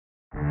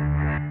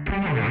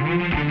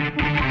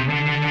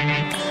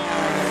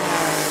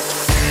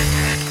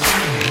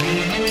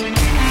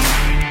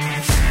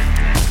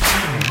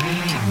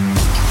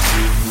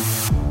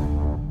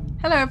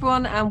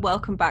everyone, and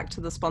welcome back to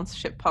the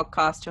Sponsorship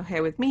Podcast. You're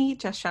here with me,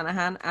 Jess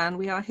Shanahan, and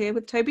we are here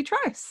with Toby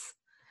Trice.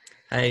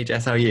 Hey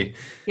Jess, how are you?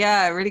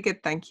 Yeah, really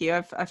good, thank you.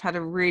 I've had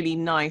a really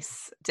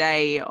nice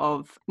day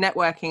of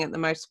networking at the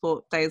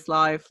Motorsport Days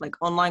Live, like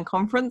online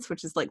conference,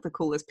 which is like the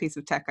coolest piece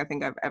of tech I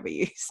think I've ever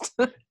used.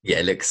 Yeah,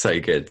 it looks so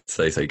good,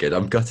 so good.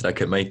 I'm gutted I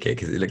couldn't make it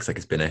because it looks like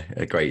it's been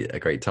a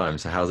great time.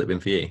 So how's it been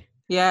for you?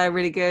 Yeah,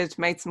 really good.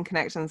 Made some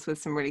connections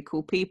with some really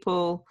cool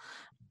people.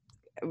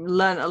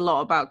 Learned a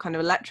lot about kind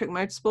of electric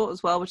motorsport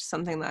as well, which is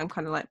something that I'm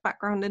kind of like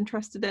background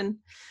interested in.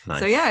 Nice.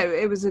 So yeah,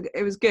 it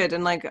was good.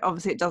 And like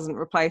obviously it doesn't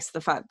replace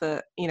the fact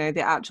that, you know, the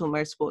actual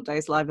Motorsport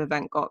Days Live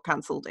event got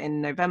cancelled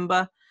in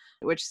November,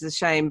 which is a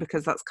shame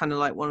because that's kind of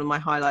like one of my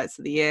highlights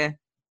of the year.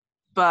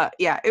 But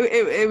yeah,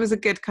 it was a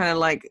good kind of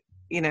like,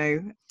 you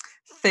know,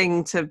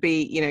 thing to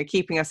be, you know,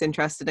 keeping us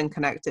interested and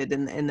connected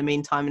in the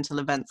meantime until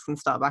events can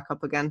start back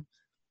up again.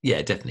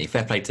 Yeah, definitely.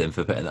 Fair play to them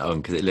for putting that on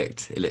because it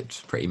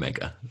looked pretty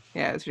mega.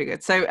 Yeah, it was really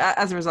good. So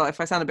as a result,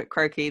 if I sound a bit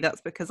croaky,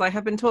 that's because I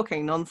have been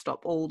talking nonstop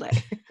all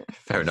day.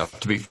 Fair enough.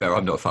 To be fair,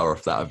 I'm not far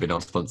off that. I've been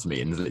on sponsor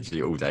meetings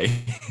literally all day.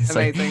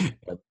 Amazing.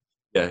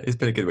 Yeah, it's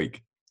been a good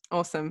week.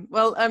 Awesome.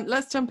 Well,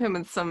 let's jump in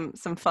with some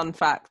fun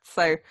facts.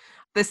 So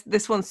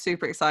this one's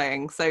super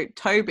exciting. So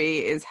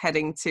Toby is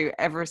heading to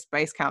Everest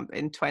Base Camp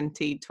in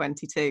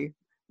 2022,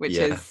 which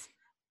is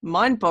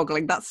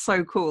mind-boggling. That's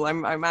so cool.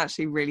 I'm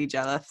actually really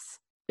jealous.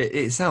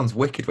 It sounds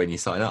wicked when you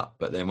sign up,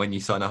 but then when you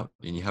sign up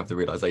and you have the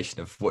realization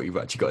of what you've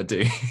actually got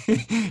to do,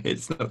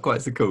 it's not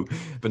quite so cool.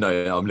 But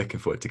no, I'm looking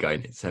forward to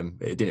going. It's doing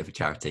it for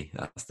charity.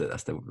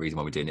 That's the reason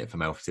why we're doing it, for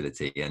Male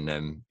Fertility.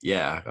 And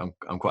yeah,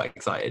 I'm quite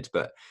excited.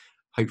 But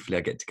hopefully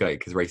I get to go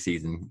because race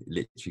season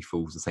literally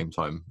falls the same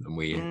time, and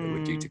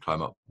we're due to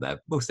climb up there.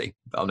 We'll see.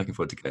 But I'm looking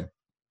forward to going.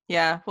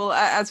 Yeah, well,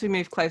 as we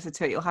move closer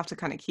to it, you'll have to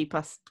kind of keep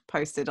us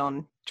posted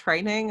on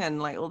training and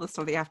like all the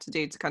stuff that you have to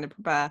do to kind of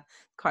prepare.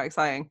 Quite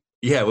exciting.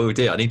 Yeah, well, we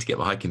do. I need to get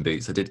my hiking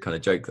boots. I did kind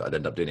of joke that I'd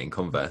end up doing it in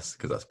Converse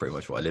because that's pretty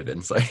much what I live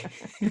in. So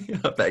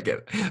I better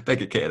get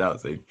kitted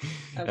out soon.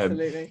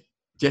 Absolutely.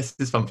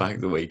 Jess's fun fact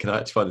of the week, and I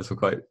actually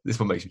find this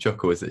one makes me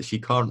chuckle, is that she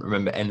can't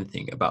remember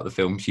anything about the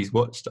film she's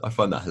watched. I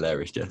find that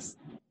hilarious, Jess.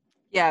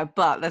 Yeah,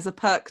 but there's a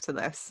perk to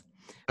this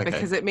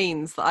because Okay. it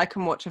means that I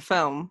can watch a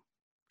film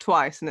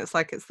twice and it's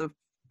like it's the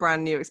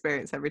brand new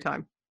experience every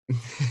time.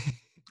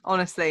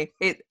 Honestly,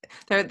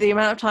 the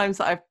amount of times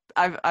that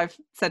I've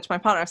said to my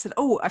partner, I've said,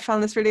 "Oh, I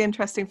found this really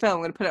interesting film. I'm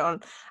going to put it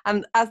on."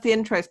 And as the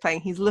intro is playing,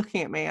 he's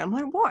looking at me. I'm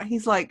like, "What?"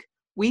 He's like,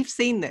 "We've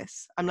seen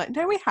this." I'm like,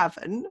 "No, we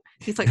haven't."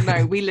 He's like,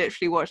 "No, we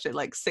literally watched it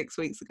like 6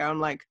 weeks ago."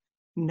 I'm like,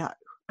 "No."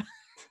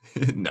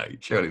 No,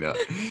 surely not.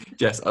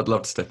 Jess, I'd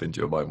love to step into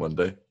your mind one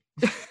day.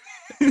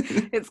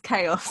 It's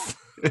chaos.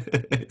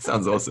 It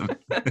sounds awesome.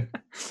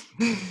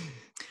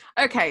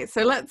 Okay,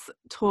 so let's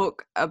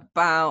talk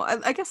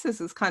about, I guess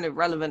this is kind of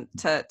relevant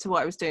to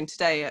what I was doing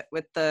today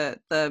with the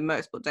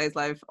Motorsport Days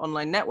Live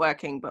online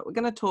networking, but we're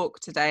going to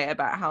talk today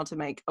about how to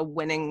make a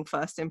winning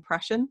first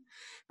impression,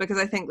 because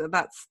I think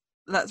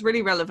that's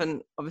really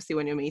relevant, obviously,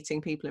 when you're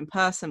meeting people in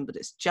person, but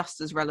it's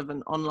just as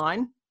relevant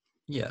online.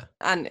 Yeah.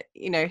 And,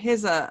 you know,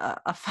 here's a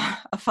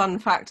fun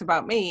fact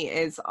about me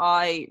is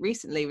I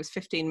recently was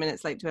 15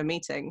 minutes late to a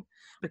meeting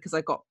because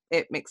I got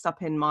it mixed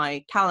up in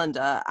my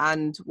calendar.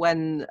 And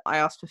when I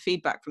asked for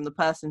feedback from the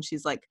person,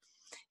 she's like,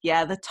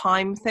 yeah, the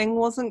time thing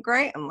wasn't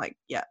great. I'm like,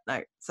 yeah,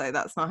 no. So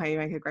that's not how you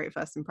make a great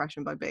first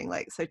impression, by being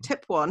late. So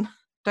tip 1,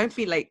 don't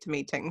be late to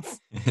meetings.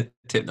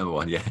 Tip number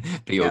 1, yeah,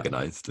 be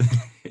organised.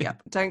 Yeah,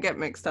 don't get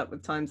mixed up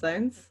with time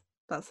zones.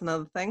 That's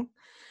another thing.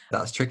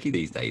 That's tricky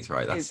these days,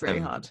 right? It's really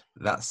hard.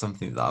 That's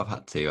something that I've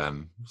had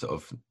to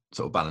sort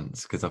of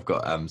balance, because I've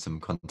got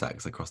some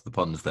contacts across the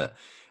ponds that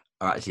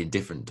are actually in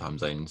different time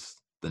zones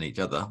than each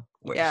other,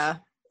 which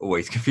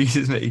always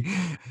confuses me.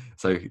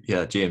 So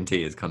yeah,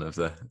 GMT is kind of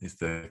the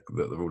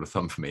rule of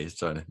thumb for me, is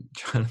trying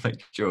to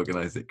make sure I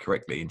organise it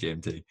correctly in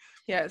GMT.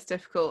 Yeah, it's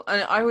difficult.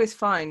 And I always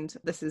find,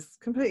 this is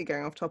completely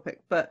going off topic,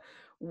 but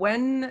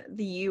when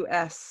the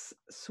US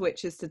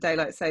switches to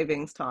daylight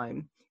savings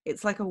time,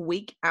 it's like a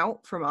week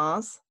out from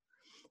ours.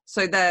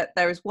 So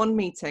there is one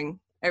meeting.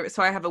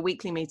 So I have a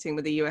weekly meeting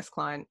with a US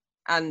client,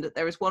 and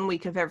there is 1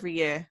 week of every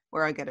year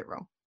where I get it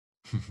wrong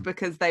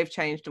because they've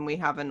changed and we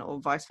haven't,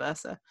 or vice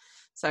versa.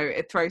 So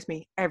it throws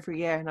me every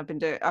year. And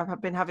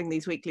I've been having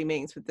these weekly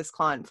meetings with this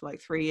client for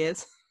like 3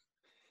 years.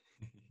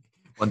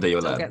 One day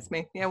you'll learn. Still gets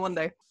me. Yeah, one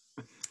day.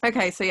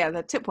 Okay, so yeah,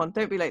 the tip 1,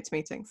 don't be late to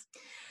meetings.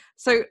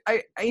 So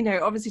I you know,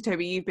 obviously,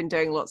 Toby, you've been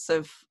doing lots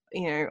of,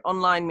 you know,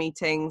 online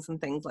meetings and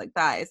things like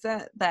that. Is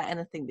there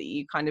anything that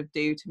you kind of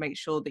do to make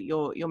sure that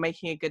you're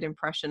making a good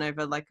impression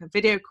over like a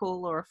video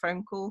call or a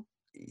phone call?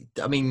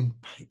 I mean,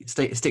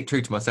 stick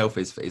true to myself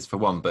is for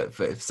one, but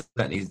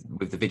certainly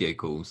with the video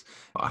calls,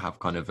 I have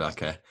kind of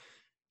like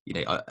you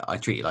know, I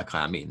treat it like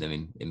I am meeting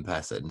them in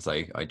person.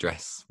 So I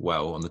dress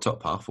well on the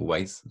top half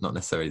always, not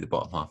necessarily the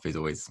bottom half is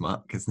always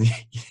smart, because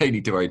you don't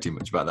need to worry too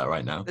much about that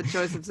right now. The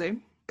joys of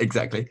Zoom.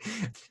 Exactly.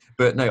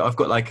 But no, I've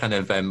got like kind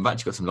of I've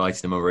actually got some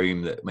lighting in my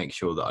room that makes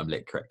sure that I'm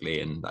lit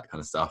correctly and that kind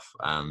of stuff,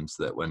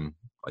 so that when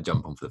I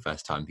jump on for the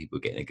first time, people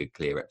getting a good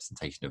clear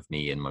representation of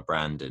me and my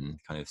brand and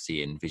kind of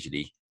seeing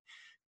visually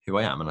who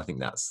I am. And I think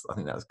that's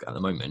at the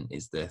moment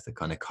is the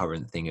kind of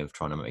current thing of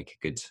trying to make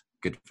a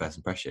good first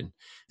impression.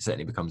 It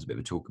certainly becomes a bit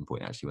of a talking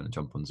point actually when I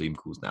jump on Zoom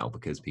calls now,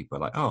 because people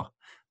are like, oh,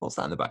 what's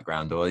that in the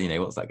background, or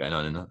what's that going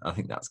on? And I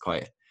think that's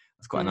quite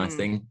a nice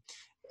thing.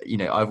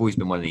 I've always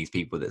been one of these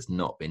people that's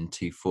not been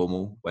too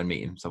formal when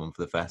meeting someone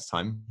for the first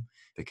time,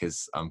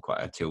 because I'm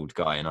quite a chilled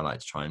guy and I like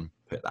to try and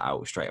put that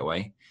out straight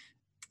away.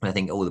 And I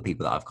think all the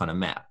people that I've kind of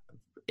met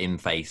in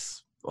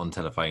face, on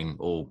telephone,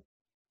 or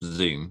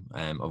Zoom,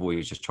 I've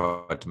always just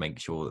tried to make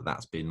sure that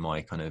that's been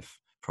my kind of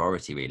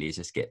priority, really, is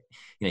just get,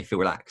 feel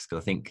relaxed.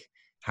 Because I think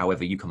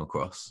however you come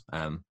across,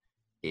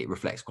 it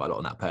reflects quite a lot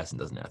on that person,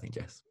 doesn't it? I think,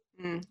 Jess.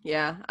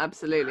 Yeah,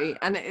 absolutely.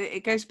 And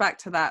it goes back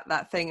to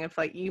that thing of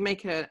like, you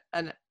make a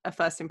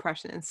first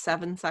impression in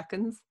 7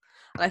 seconds.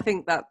 And I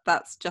think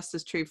that's just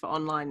as true for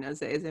online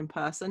as it is in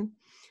person.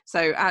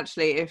 So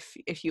actually,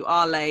 if you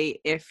are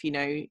late, if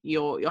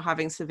you're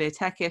having severe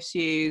tech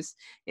issues,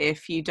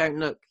 if you don't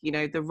look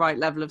the right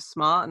level of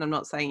smart, and I'm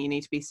not saying you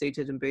need to be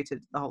suited and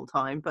booted the whole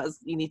time, but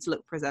you need to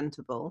look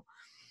presentable.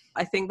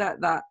 I think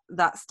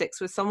that sticks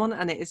with someone,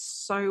 and it is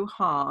so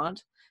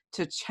hard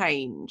to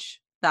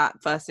change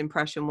that first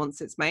impression once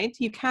it's made.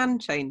 You can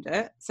change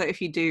it. So if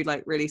you do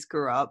like really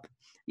screw up,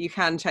 you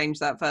can change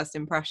that first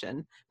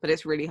impression, but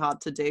it's really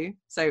hard to do.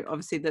 So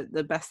obviously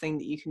the best thing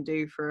that you can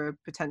do for a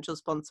potential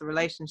sponsor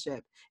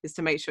relationship is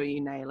to make sure you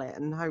nail it.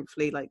 And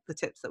hopefully like the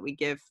tips that we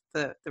give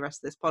for the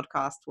rest of this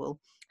podcast will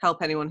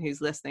help anyone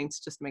who's listening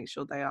to just make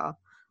sure they are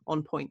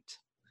on point.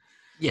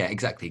 Yeah,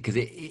 exactly, because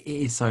it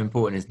is so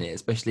important, isn't it?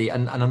 Especially,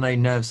 and I know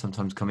nerves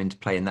sometimes come into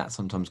play, and that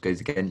sometimes goes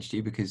against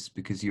you because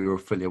you're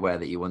fully aware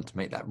that you want to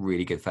make that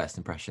really good first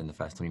impression the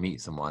first time you meet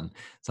someone.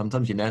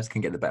 Sometimes your nerves can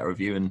get the better of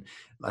you, and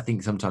I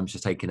think sometimes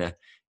just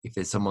if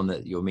there's someone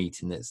that you're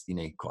meeting that's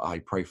quite a high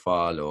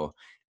profile, or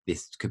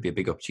this could be a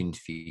big opportunity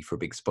for you for a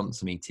big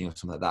sponsor meeting or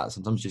something like that.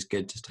 Sometimes it's just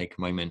good to take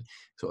a moment,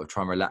 sort of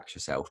try and relax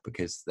yourself,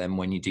 because then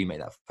when you do make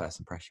that first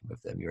impression with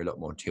them, you're a lot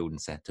more chilled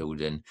and settled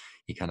and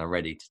you're kind of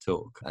ready to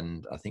talk.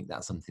 And I think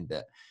that's something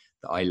that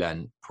I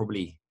learned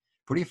probably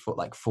for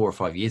like 4 or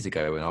 5 years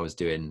ago, when I was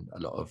doing a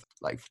lot of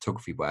like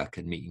photography work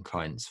and meeting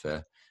clients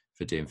for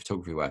doing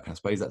photography work. And I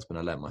suppose that's when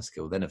I learned my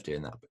skill then of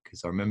doing that,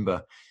 because I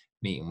remember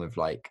meeting with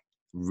like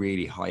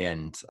really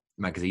high-end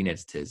magazine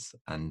editors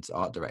and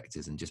art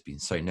directors and just being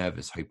so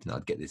nervous hoping that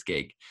I'd get this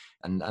gig,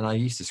 and I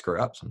used to screw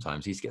it up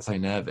sometimes. I used to get so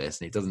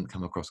nervous and it doesn't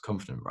come across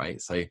confident,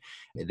 right? So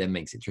it then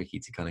makes it tricky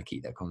to kind of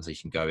keep that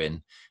conversation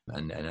going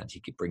and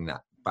actually bring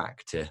that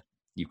back to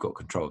you've got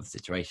control of the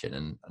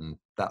situation, and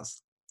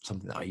that's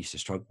something that I used to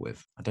struggle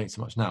with. I don't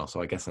so much now,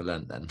 so I guess I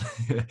learned then.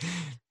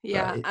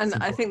 Yeah, and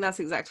I think that's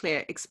exactly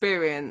it.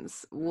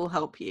 Experience will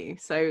help you.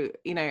 So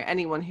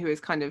anyone who is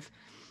kind of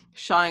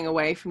shying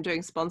away from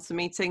doing sponsor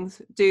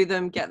meetings, do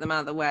them, get them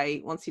out of the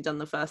way. Once you've done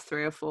the first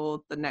 3 or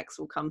 4, the next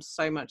will come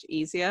so much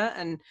easier.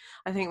 And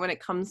I think when it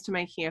comes to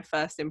making a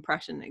first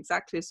impression,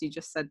 exactly as you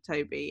just said,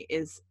 Toby,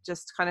 is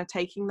just kind of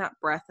taking that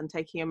breath and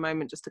taking a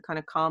moment just to kind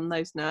of calm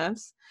those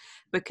nerves,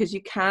 because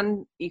you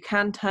can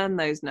turn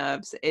those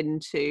nerves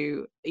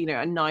into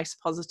a nice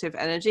positive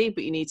energy,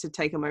 but you need to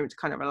take a moment to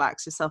kind of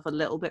relax yourself a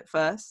little bit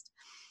first.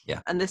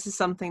 Yeah. And this is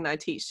something that I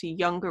teach to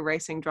younger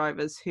racing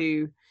drivers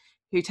who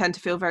tend to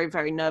feel very,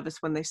 very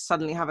nervous when they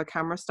suddenly have a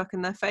camera stuck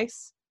in their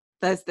face.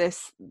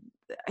 There's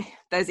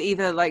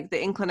either like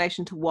the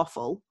inclination to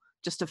waffle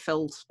just to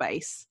fill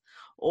space,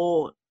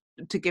 or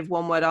to give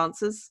one-word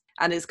answers.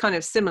 And it's kind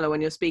of similar when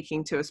you're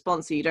speaking to a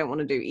sponsor. You don't want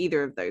to do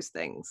either of those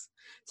things.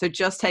 So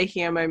just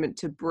taking a moment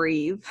to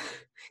breathe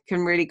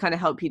can really kind of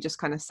help you just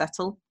kind of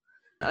settle.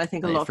 And I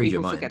think a lot of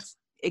people forget.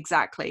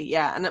 Exactly,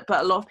 yeah. But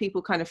a lot of people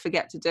kind of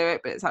forget to do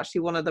it, but it's actually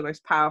one of the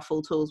most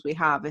powerful tools we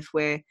have if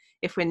we're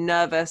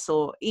nervous,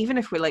 or even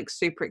if we're like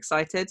super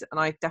excited.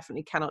 And I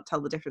definitely cannot tell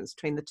the difference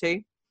between the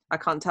two. I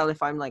can't tell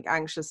if I'm like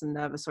anxious and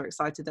nervous or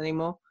excited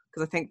anymore,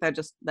 because I think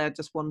they're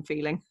just one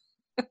feeling.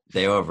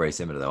 They are very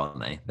similar though,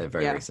 aren't they? They're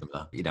very, very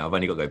similar. I've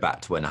only got to go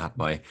back to when I had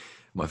my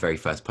very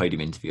first podium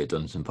interview at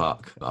Donington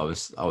Park. I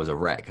was a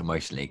wreck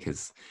emotionally,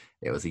 because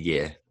it was a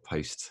year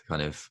post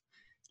kind of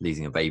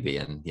losing a baby,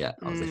 and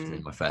I was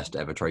lifting my first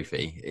ever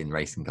trophy in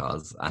racing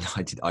cars, and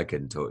I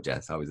couldn't talk,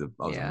 Jess. I was a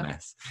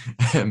mess.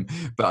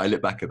 But I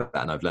look back at that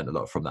and I've learned a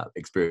lot from that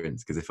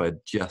experience, because if I'd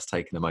just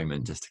taken a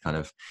moment just to kind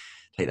of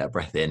take that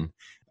breath in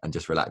and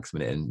just relax a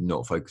minute and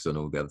not focus on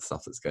all the other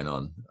stuff that's going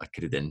on, I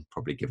could have then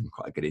probably given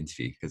quite a good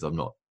interview, because I'm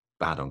not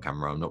bad on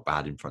camera, I'm not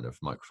bad in front of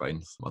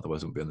microphones,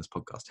 otherwise I wouldn't be on this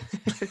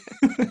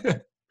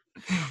podcast.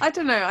 I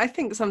don't know. I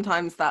think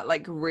sometimes that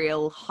like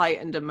real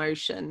heightened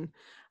emotion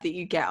that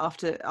you get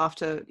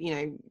after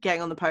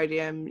getting on the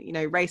podium,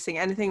 racing,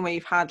 anything where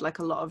you've had like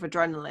a lot of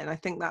adrenaline, I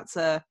think that's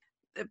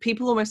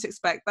people almost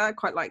expect that,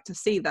 quite like to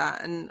see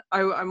that. And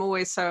I'm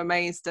always so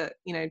amazed at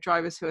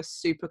drivers who are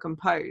super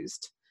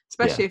composed,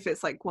 especially if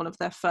it's like one of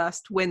their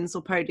first wins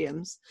or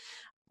podiums.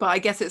 But I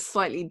guess it's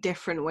slightly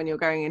different when you're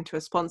going into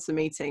a sponsor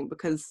meeting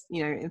because,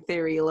 you know, in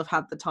theory, you'll have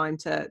had the time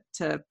to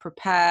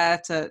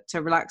prepare,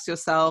 to relax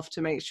yourself,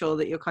 to make sure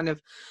that you're kind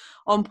of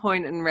on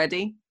point and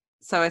ready.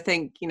 So I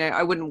think, you know,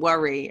 I wouldn't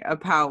worry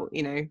about,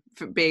 you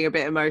know, being a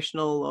bit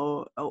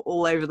emotional or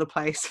all over the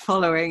place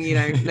following, you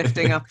know,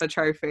 lifting up a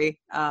trophy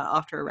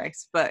after a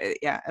race. But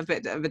yeah, a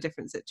bit of a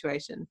different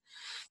situation.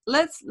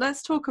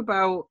 Let's talk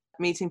about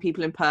meeting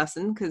people in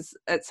person, because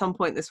at some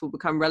point this will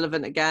become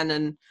relevant again,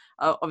 and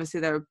obviously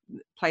there are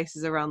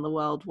places around the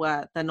world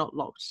where they're not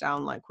locked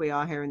down like we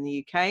are here in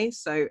the UK,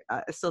 so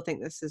I still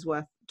think this is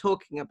worth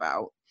talking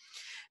about.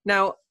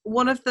 Now,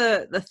 one of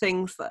the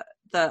things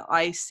that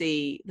I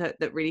see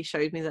that really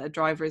shows me that a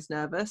driver is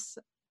nervous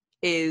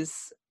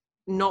is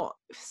not,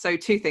 so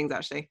two things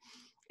actually,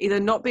 either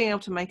not being able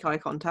to make eye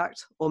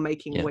contact or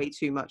making way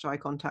too much eye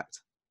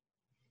contact.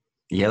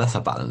 Yeah, that's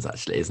a balance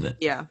actually, isn't it?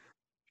 Yeah.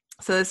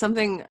 So there's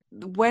something,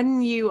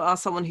 when you are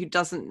someone who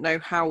doesn't know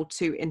how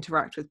to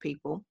interact with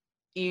people,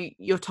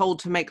 you're told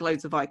to make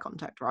loads of eye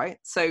contact, right?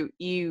 So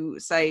you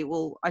say,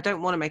 well, I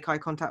don't want to make eye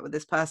contact with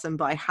this person,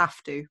 but I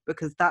have to,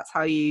 because that's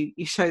how you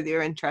show that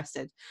you're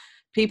interested.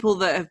 People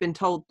that have been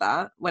told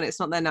that, when it's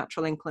not their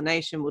natural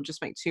inclination, will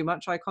just make too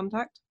much eye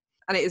contact.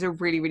 And it is a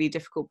really, really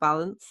difficult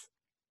balance.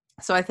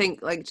 So I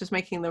think like just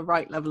making the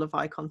right level of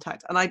eye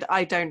contact, and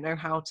I don't know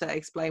how to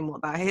explain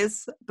what that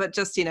is, but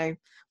just, you know,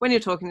 when you're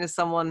talking to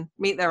someone,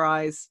 meet their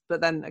eyes,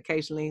 but then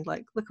occasionally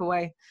like look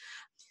away.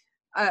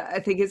 I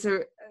think it's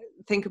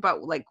think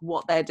about like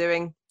what they're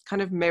doing,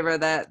 kind of mirror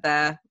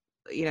their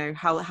you know,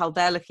 how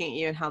they're looking at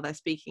you and how they're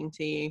speaking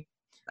to you.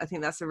 I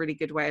think that's a really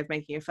good way of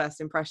making a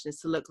first impression, is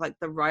to look like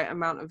the right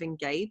amount of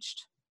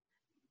engaged.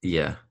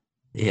 Yeah.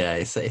 Yeah,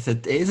 it's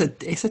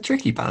a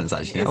tricky balance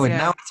actually. Is, Now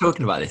yeah. we're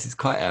talking about this, it's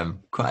quite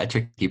a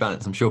tricky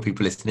balance. I'm sure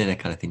people listening are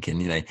kind of thinking,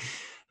 you know,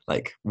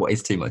 like what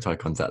is too much eye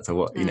contact, or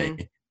what, you know,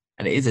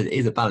 and it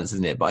is a balance,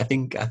 isn't it? But I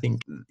think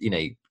you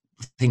know,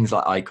 things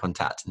like eye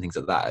contact and things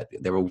like that,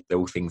 they're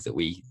all things that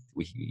we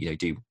you know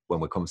do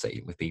when we're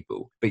conversating with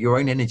people. But your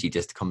own energy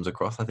just comes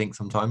across, I think,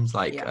 sometimes.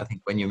 Like I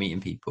think when you're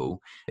meeting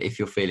people, if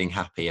you're feeling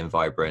happy and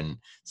vibrant,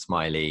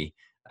 smiley,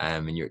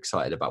 and you're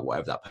excited about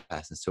whatever that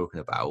person's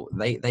talking about,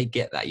 they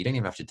get that. You don't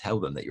even have to tell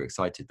them that you're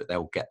excited, but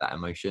they'll get that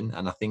emotion.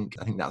 And I think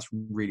that's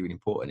really, really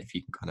important, if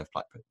you can kind of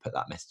like put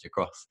that message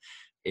across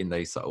in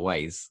those sort of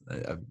ways.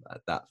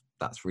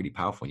 That's really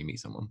powerful when you meet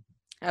someone.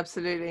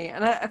 Absolutely.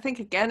 And I think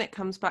again it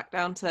comes back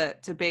down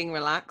to being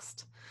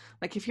relaxed.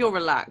 Like if you're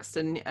relaxed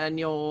and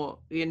you're,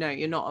 you know,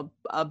 you're not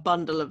a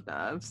bundle of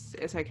nerves,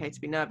 it's okay to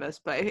be nervous.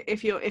 But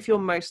if you're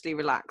mostly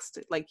relaxed,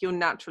 like your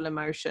natural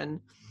emotion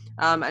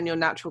and your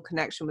natural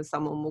connection with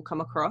someone will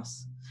come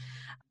across.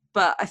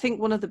 But I think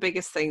one of the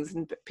biggest things,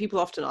 and people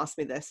often ask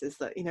me this, is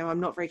that, you know, I'm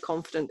not very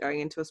confident going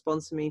into a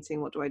sponsor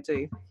meeting. What do I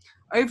do?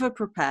 Over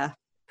prepare.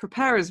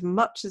 Prepare as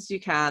much as you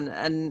can,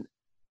 and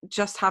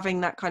just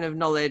having that kind of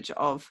knowledge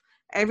of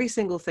every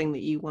single thing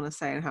that you want to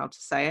say and how to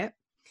say it,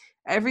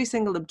 every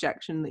single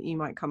objection that you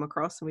might come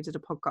across, and we did a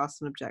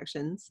podcast on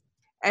objections,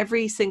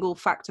 every single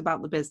fact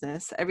about the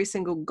business, every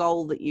single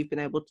goal that you've been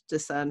able to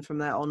discern from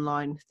their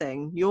online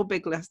thing, your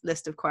big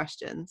list of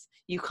questions.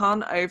 You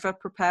can't over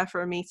prepare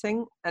for a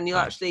meeting, and you'll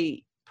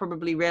actually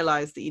probably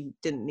realize that you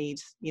didn't need,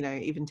 you know,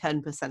 even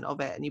 10% of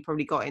it, and you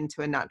probably got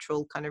into a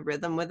natural kind of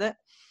rhythm with it.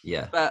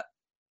 But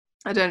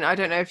I don't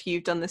know if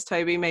you've done this,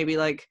 Toby, maybe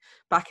like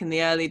back in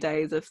the early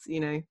days of, you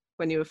know,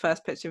 when you were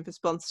first pitching for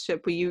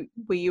sponsorship, were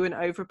you an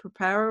over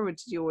preparer, or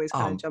did you always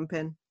kind of jump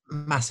in?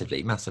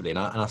 Massively, and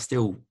I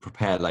still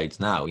prepare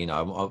loads now, you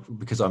know,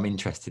 because I'm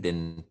interested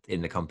in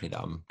the company that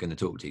I'm going to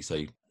talk to.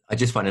 So I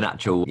just find a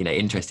natural, you know,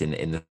 interest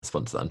in the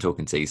sponsor that I'm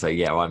talking to. So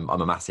yeah, I'm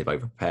a massive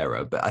over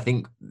preparer. But I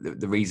think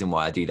the reason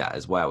why I do that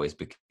as well is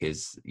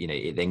because, you know,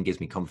 it then gives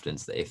me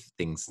confidence that if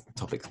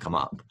topics come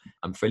up,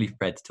 I'm fully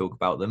prepared to talk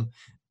about them.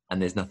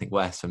 And there's nothing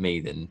worse for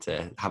me than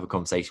to have a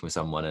conversation with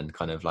someone and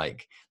kind of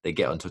like they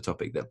get onto a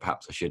topic that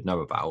perhaps I should know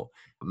about,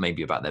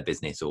 maybe about their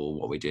business or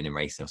what we're doing in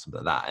racing or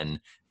something like that.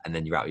 And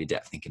then you're out of your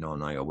depth thinking, oh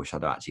no, I wish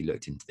I'd actually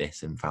looked into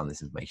this and found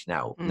this information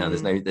out. Now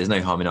there's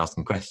no harm in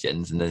asking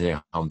questions, and there's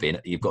no harm being,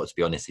 you've got to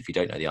be honest if you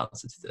don't know the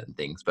answer to certain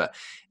things, but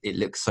it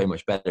looks so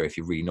much better if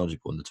you're really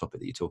knowledgeable on the topic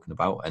that you're talking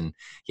about. And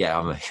yeah,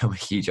 I'm a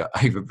huge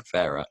over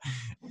preparer.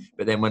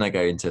 But then when I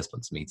go into a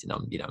sponsor meeting,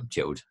 I'm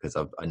chilled, because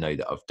I know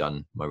that I've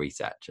done my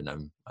research and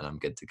I'm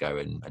good to go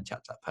and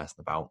chat to that person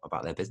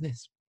about their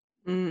business.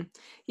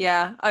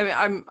 Yeah,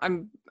 I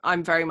mean,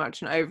 I'm very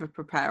much an over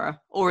preparer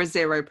or a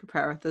zero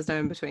preparer. There's no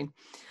in between.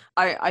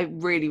 I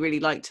really,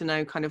 really like to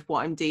know kind of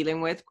what I'm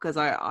dealing with, because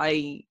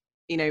I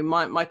you know,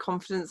 my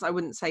confidence, I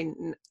wouldn't say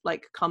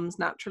like comes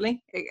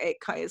naturally.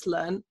 It's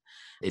learned.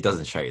 It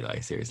doesn't show though,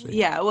 seriously.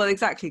 Yeah, well,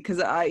 exactly,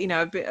 because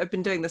I've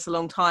been doing this a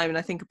long time, and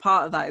I think a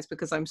part of that is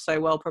because I'm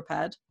so well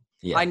prepared.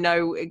 Yeah. I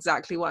know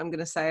exactly what I'm going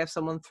to say if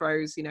someone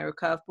throws, you know, a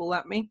curveball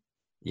at me.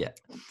 Yeah.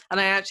 And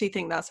I actually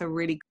think that's a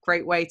really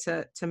great way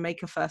to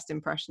make a first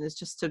impression, is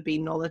just to be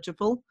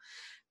knowledgeable.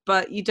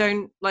 but you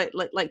don't like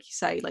you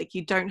say, like,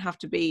 you don't have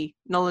to be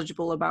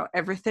knowledgeable about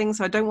everything.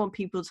 So I don't want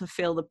people to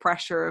feel the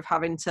pressure of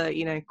having to,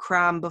 you know,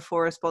 cram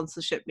before a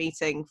sponsorship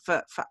meeting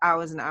for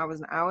hours and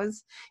hours and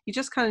hours. You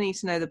just kind of need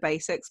to know the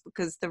basics,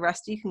 because the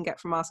rest you can get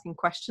from asking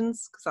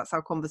questions, because that's how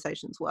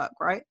conversations work,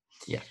 right?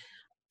 Yeah.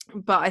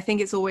 But I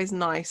think it's always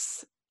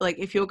nice, like,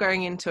 if you're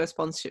going into a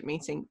sponsorship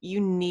meeting, you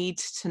need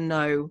to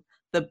know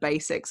the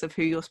basics of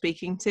who you're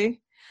speaking to.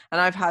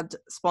 And I've had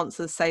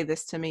sponsors say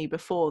this to me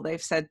before.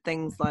 They've said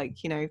things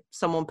like, you know,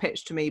 someone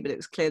pitched to me, but it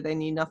was clear they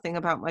knew nothing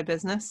about my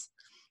business.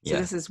 So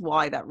Yeah. this is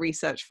why that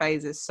research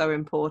phase is so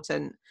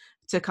important,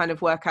 to kind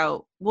of work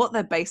out what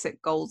their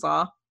basic goals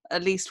are,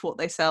 at least what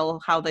they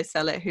sell, how they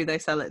sell it, who they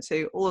sell it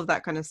to. All of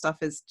that kind of stuff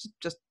is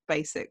just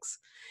basics.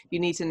 You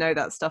need to know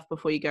that stuff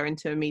before you go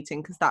into a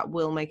meeting, because that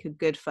will make a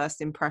good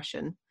first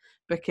impression.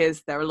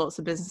 Because there are lots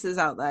of businesses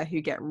out there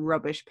who get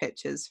rubbish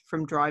pitches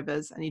from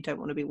drivers, and you don't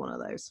want to be one of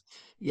those.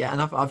 Yeah,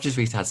 and I've just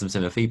recently had some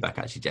similar feedback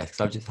actually, Jess,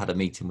 because I've just had a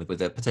meeting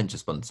with a potential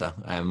sponsor.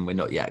 We're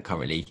not yet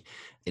currently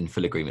in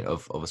full agreement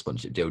of a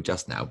sponsorship deal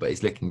just now, but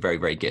it's looking very,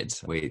 very good.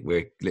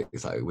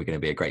 Looks like we're going to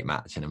be a great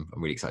match, and I'm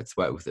really excited to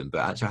work with them.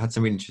 But actually, I had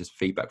some really interesting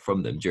feedback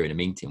from them during a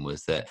meeting,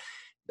 was that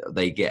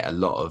they get a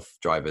lot of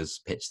drivers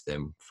pitch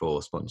them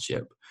for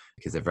sponsorship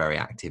because they're very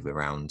active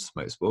around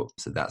motorsport.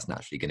 So that's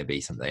naturally going to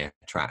be something they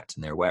attract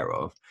and they're aware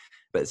of.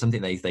 But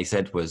something they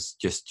said was,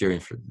 just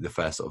during the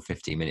first sort of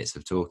 15 minutes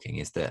of talking,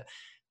 is that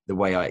the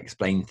way I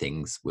explained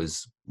things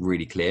was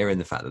really clear, in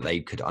the fact that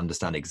they could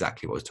understand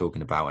exactly what I was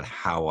talking about and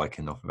how I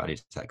can offer value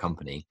to that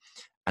company.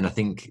 And I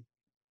think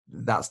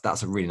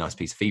that's a really nice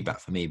piece of feedback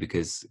for me,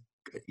 because,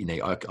 you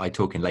know, I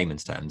talk in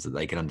layman's terms that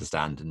they can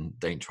understand and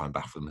don't try and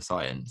baffle them with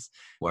science.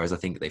 Whereas I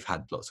think they've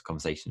had lots of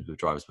conversations with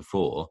drivers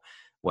before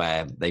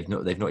where they've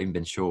not even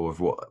been sure of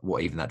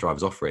what even that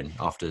driver's offering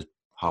after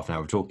half an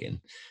hour of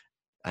talking.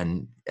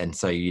 And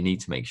so you need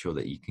to make sure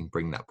that you can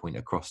bring that point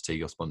across to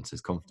your sponsors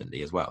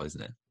confidently as well,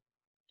 isn't it?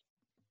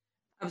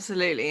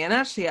 Absolutely. And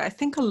actually, I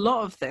think a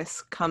lot of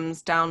this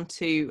comes down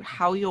to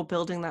how you're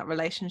building that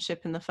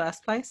relationship in the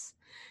first place.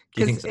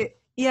 Do you think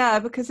so?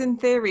 Because in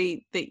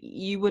theory, that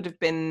you would have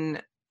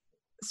been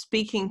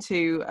speaking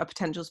to a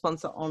potential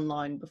sponsor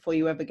online before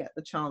you ever get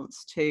the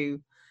chance to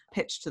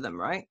pitch to them,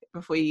 right?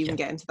 Before you even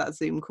Yeah. get into that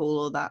Zoom call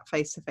or that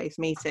face-to-face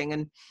meeting.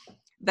 And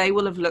they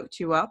will have looked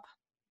you up.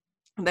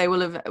 They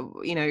will have,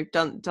 you know,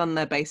 done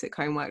their basic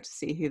homework to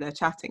see who they're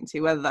chatting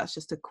to, whether that's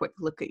just a quick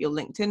look at your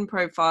LinkedIn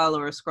profile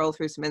or a scroll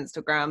through some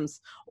Instagrams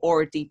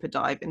or a deeper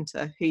dive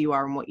into who you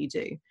are and what you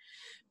do.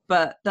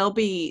 But they'll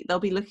be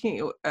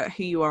looking at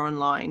who you are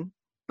online,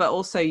 but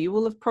also you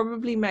will have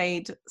probably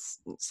made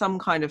some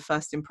kind of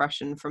first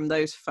impression from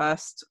those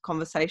first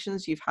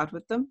conversations you've had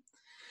with them.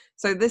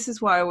 So this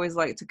is why I always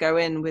like to go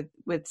in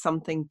with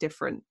something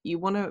different. You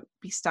want to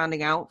be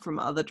standing out from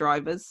other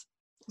drivers.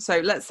 So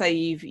let's say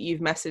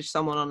you've messaged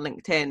someone on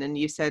LinkedIn and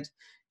you said,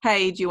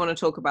 hey, do you want to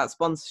talk about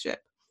sponsorship?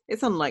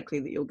 It's unlikely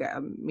that you'll get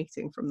a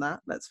meeting from that,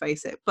 let's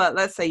face it. But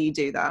let's say you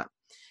do that.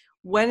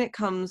 When it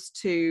comes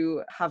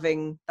to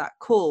having that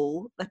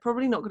call, they're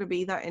probably not going to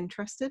be that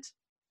interested.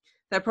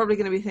 They're probably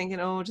going to be thinking,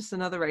 oh, just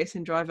another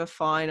racing driver,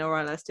 fine, all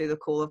right, let's do the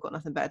call. I've got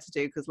nothing better to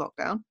do because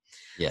lockdown.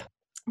 Yeah.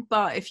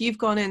 But if you've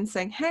gone in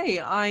saying, hey,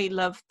 I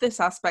love this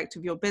aspect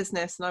of your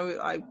business, and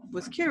I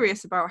was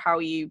curious about how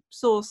you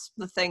source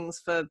the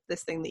things for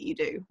this thing that you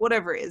do,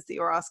 whatever it is that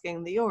you're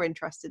asking, that you're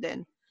interested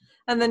in.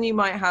 And then you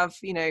might have,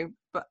 you know,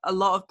 a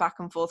lot of back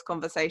and forth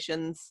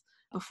conversations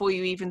before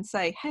you even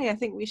say, hey, I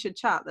think we should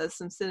chat. There's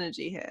some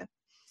synergy here.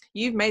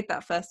 You've made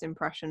that first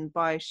impression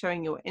by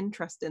showing your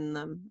interest in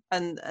them,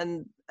 and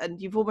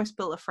you've almost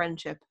built a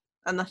friendship.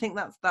 And I think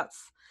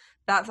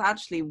that's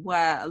actually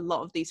where a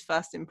lot of these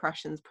first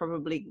impressions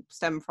probably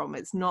stem from.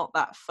 It's not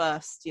that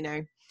first, you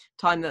know,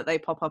 time that they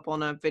pop up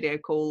on a video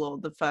call, or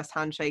the first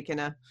handshake in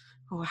a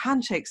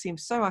handshake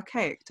seems so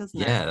archaic, doesn't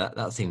it? Yeah,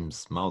 that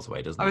seems miles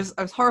away, doesn't I it?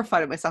 was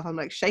horrified at myself. I'm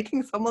like,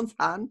 shaking someone's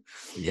hand.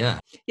 Yeah.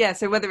 Yeah,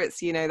 so whether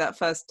it's, you know, that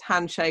first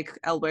handshake,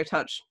 elbow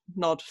touch,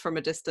 nod from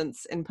a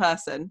distance in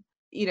person,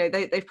 you know,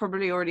 they've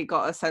probably already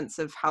got a sense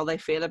of how they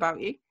feel about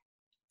you.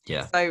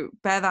 Yeah. So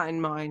bear that in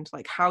mind,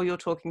 like how you're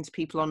talking to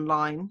people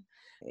online,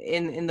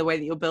 in the way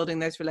that you're building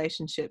those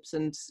relationships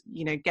and,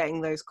 you know, getting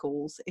those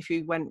calls. If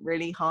you went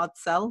really hard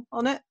sell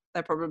on it,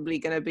 they're probably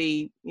going to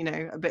be, you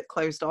know, a bit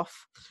closed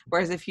off.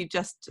 Whereas if you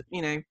just,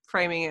 you know,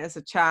 framing it as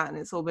a chat and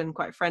it's all been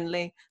quite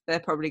friendly, they're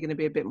probably going to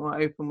be a bit more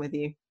open with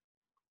you.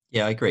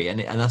 Yeah, I agree,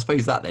 and I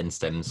suppose that then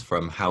stems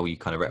from how you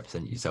kind of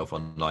represent yourself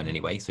online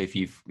anyway. So if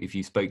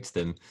you spoke to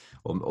them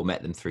or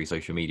met them through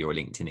social media or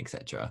LinkedIn,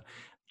 etc.,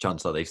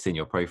 chances are they've seen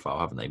your profile,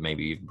 haven't they?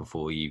 Maybe even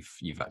before you've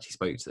actually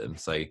spoke to them.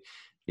 So, you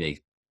know,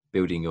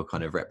 building your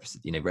kind of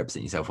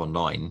represent yourself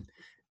online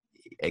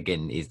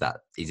again is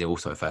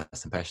also a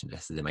first impression,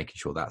 just in making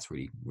sure that's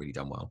really, really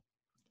done well.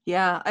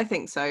 Yeah, I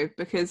think so,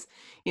 because,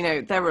 you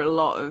know, there are a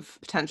lot of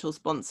potential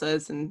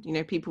sponsors and, you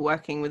know, people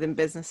working within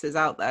businesses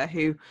out there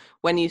who,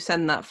 when you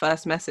send that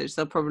first message,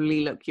 they'll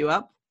probably look you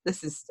up.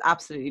 This is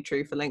absolutely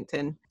true for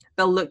LinkedIn.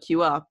 they'll look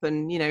you up,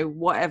 and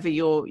whatever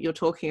you're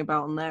talking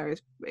about on there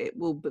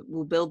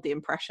will build the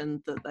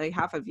impression that they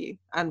have of you,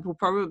 and will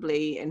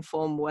probably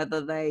inform whether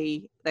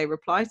they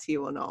reply to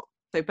you or not.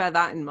 So bear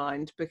that in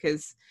mind,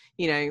 because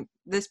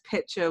this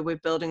picture we're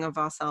building of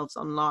ourselves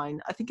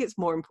online, I think it's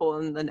more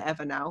important than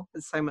ever now,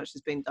 as so much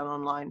is being done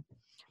online.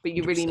 But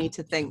you really need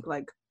to think,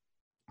 like,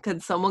 can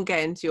someone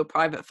get into your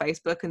private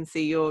Facebook and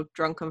see your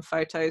drunken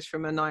photos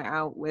from a night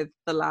out with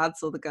the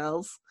lads or the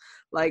girls?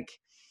 Like,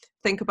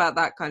 think about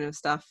that kind of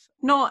stuff.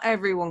 Not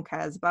everyone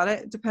cares about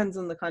it. It depends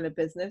on the kind of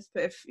business.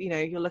 But if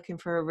you're looking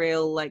for a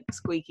real, like,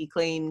 squeaky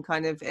clean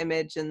kind of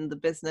image, and the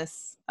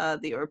business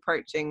that you're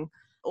approaching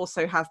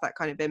also has that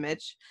kind of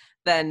image,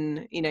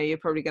 then you're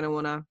probably going to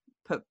want to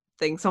put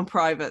things on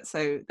private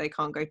so they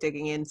can't go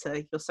digging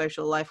into your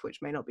social life,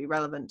 which may not be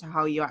relevant to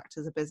how you act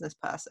as a business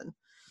person.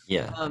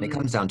 Yeah, and it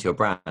comes down to your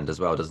brand as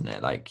well, doesn't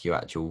it? Like your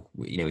actual,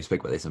 we spoke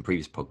about this in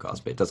previous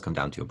podcasts, but it does come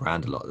down to your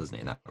brand a lot, doesn't it,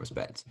 in that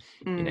respect?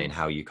 And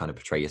how you kind of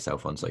portray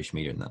yourself on social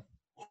media and that.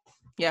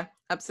 Yeah,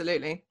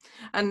 absolutely.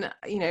 And,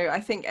 I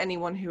think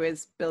anyone who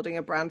is building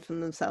a brand for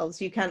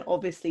themselves, you can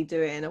obviously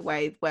do it in a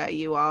way where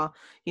you are,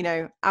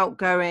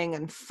 outgoing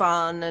and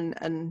fun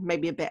and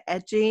maybe a bit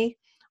edgy,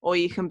 or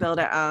you can build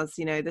it as,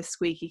 the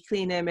squeaky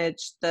clean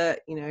image that,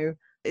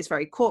 is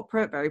very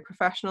corporate, very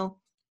professional.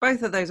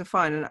 Both of those are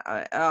fine and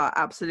are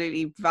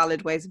absolutely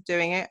valid ways of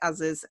doing it, as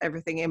is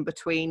everything in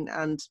between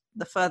and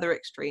the further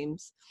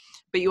extremes.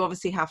 But you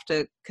obviously have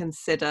to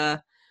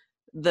consider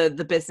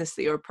the business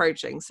that you're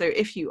approaching. So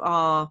if you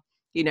are,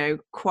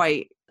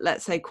 quite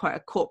a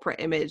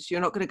corporate image, you're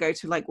not going to go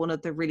to like one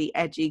of the really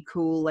edgy,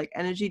 cool, like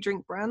energy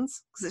drink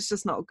brands, because it's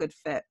just not a good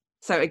fit.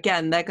 So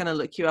again, they're going to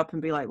look you up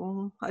and be like,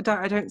 well, I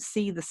don't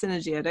see the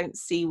synergy. I don't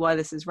see why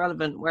this is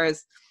relevant.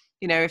 Whereas,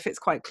 if it's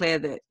quite clear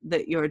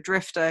that you're a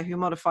drifter who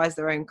modifies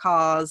their own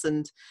cars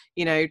and,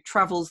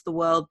 travels the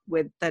world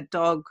with their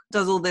dog,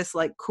 does all this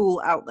like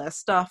cool out there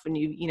stuff, and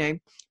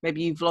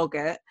maybe you vlog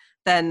it,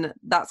 then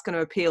that's going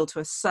to appeal to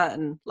a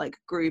certain like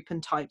group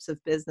and types of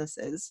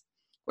businesses.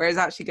 Whereas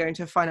actually going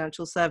to a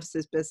financial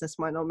services business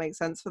might not make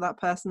sense for that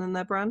person and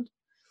their brand.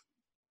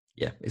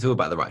 Yeah, it's all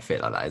about the right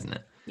fit like that, isn't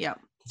it? Yeah.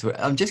 So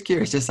I'm just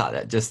curious,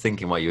 just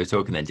thinking while you were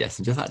talking then, Jess,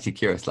 I'm just actually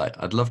curious, like,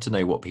 I'd love to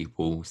know what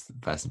people's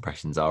first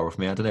impressions are of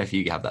me. I don't know if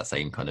you have that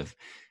same kind of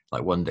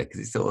like wonder, because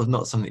it's sort of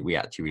not something we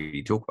actually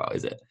really talk about,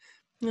 is it?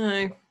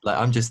 No. Like,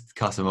 I'm just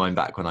casting my mind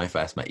back when I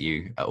first met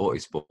you at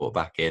Autosport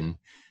back in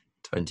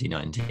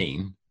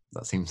 2019.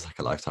 That seems like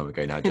a lifetime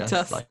ago now, Jess. It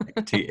does. Like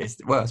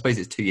I suppose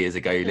it's 2 years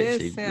ago,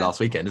 literally last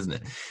weekend, isn't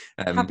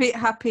it?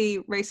 Happy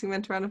Racing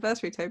Mentor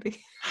anniversary,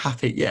 Toby.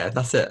 Happy, yeah,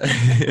 that's it.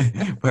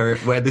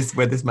 where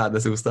this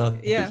madness all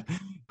started. Yeah.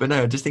 But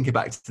no, just thinking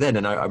back to then,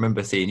 and I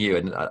remember seeing you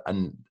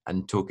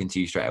and talking to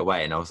you straight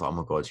away, and I was like, oh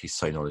my god, she's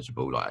so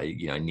knowledgeable. Like,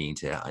 I need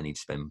to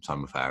spend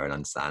time with her and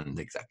understand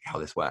exactly how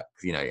this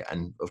works.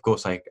 And of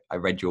course, I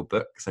read your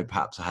book, so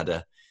perhaps I had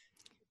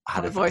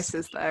a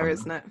voices there,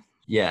 isn't it?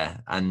 Yeah,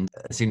 and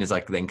as soon as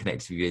I then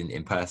connected with you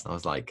in person, I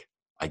was like,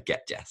 I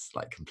get Jess,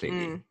 like,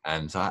 completely.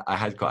 So I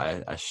had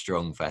quite a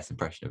strong first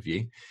impression of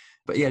you.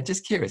 But yeah,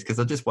 just curious, because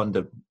I just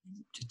wonder,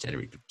 just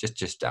generally,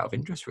 just out of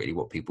interest, really,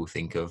 what people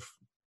think of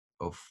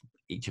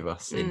each of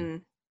us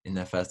in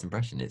their first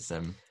impression. It's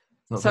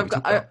not so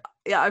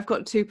I've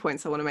got 2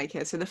 points I want to make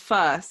here. So the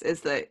first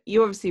is that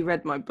you obviously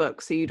read my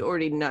book, so you'd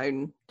already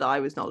known that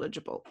I was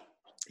knowledgeable.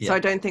 Yeah. So I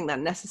don't think that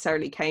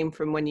necessarily came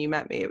from when you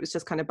met me. It was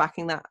just kind of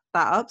backing that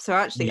up. So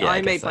actually,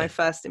 I made my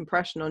first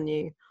impression on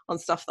you on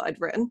stuff that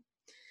I'd written.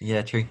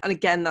 Yeah, true. And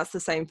again, that's the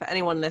same for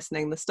anyone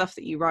listening. The stuff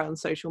that you write on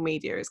social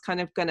media is kind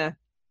of going to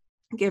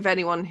give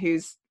anyone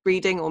who's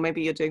reading, or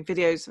maybe you're doing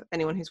videos,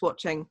 anyone who's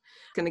watching,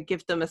 going to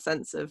give them a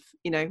sense of,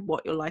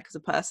 what you're like as a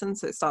person.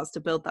 So it starts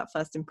to build that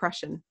first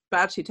impression.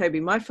 But actually,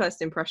 Toby, my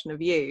first impression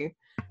of you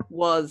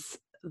was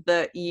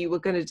that you were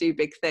going to do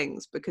big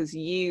things, because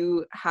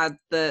you had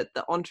the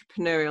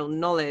entrepreneurial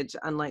knowledge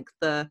and like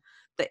the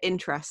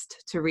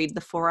interest to read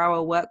The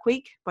 4-Hour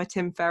Workweek by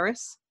Tim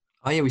Ferriss.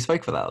 Oh yeah, we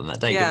spoke for that on that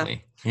day, didn't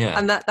we? Yeah.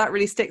 And that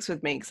really sticks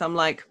with me, because I'm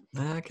like,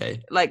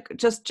 okay, like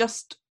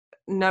just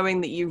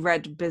knowing that you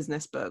read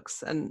business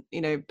books and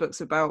books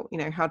about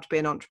how to be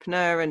an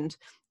entrepreneur, and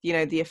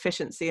the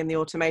efficiency and the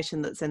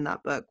automation that's in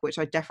that book, which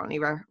I definitely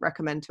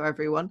recommend to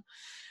everyone.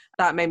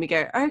 That made me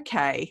go,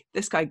 okay,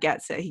 this guy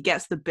gets it. He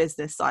gets the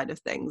business side of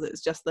things.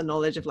 It's just the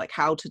knowledge of like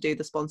how to do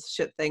the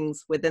sponsorship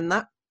things within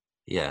that.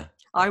 Yeah.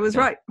 I was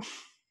right.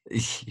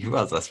 You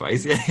was, I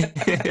suppose.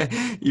 Yeah.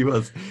 You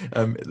was.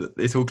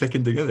 It's all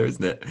clicking together,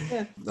 isn't it?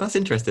 Yeah. That's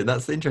interesting.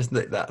 That's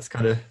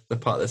kind of the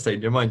part that stayed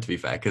in your mind, to be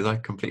fair, because I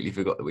completely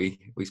forgot that we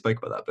spoke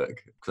about that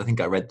book, because I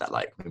think I read that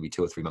like maybe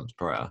 2 or 3 months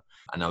prior,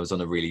 and I was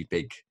on a really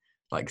big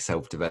like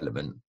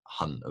self-development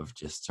hunt of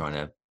just trying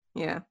to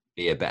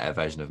be a better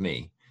version of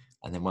me.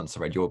 And then once I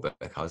read your book,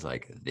 I was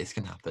like, this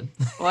can happen.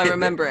 Well, I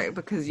remember it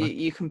because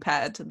you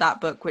compared that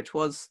book, which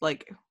was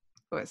like,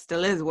 well, it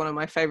still is one of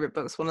my favorite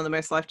books, one of the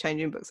most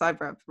life-changing books I've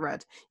ever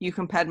read. You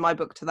compared my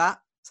book to that.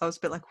 So I was a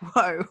bit like,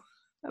 whoa.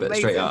 But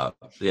straight Amazing.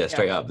 up,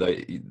 straight up,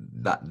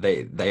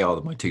 they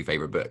are my two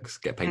favorite books: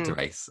 Get Paid to Mm.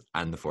 Race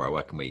and The 4 Hour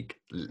Working Week.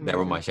 They're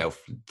on Mm. my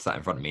shelf, sat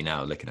in front of me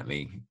now, looking at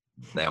me.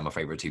 They are my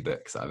favorite two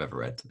books that I've ever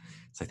read.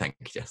 So thank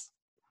you, Jess.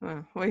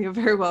 Oh, well, you're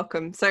very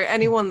welcome. So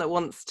anyone that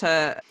wants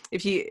to,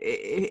 if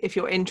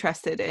you're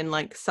interested in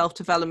like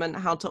self-development,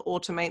 how to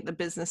automate the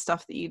business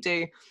stuff that you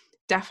do,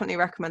 definitely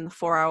recommend the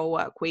 4 Hour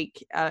Work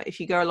Week. If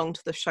you go along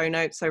to the show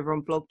notes over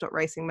on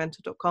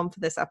blog.racingmentor.com for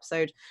this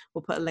episode,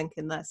 we'll put a link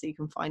in there so you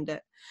can find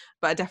it.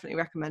 But I definitely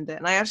recommend it.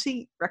 And I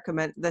actually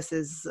recommend, this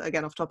is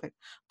again off topic,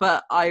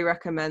 but I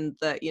recommend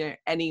that, you know,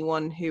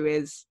 anyone who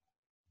is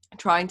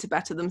trying to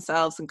better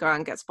themselves and go out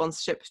and get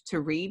sponsorship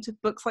to read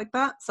books like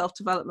that,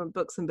 self-development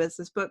books and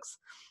business books,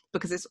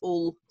 because it's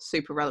all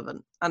super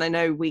relevant. And I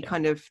know we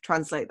kind of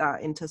translate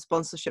that into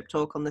sponsorship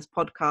talk on this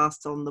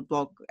podcast, on the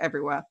blog,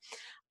 everywhere.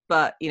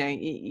 But, you know,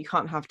 you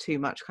can't have too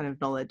much kind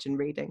of knowledge in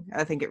reading.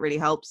 I think it really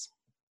helps.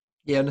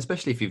 Yeah, and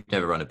especially if you've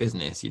never run a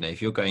business, you know,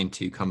 if you're going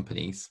to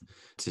companies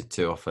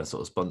to offer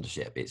sort of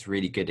sponsorship, it's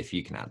really good if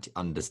you can actually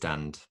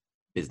understand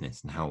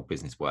business and how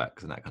business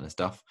works and that kind of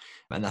stuff.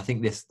 And I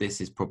think this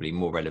is probably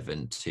more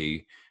relevant to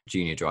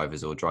junior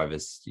drivers or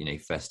drivers, you know,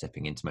 first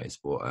stepping into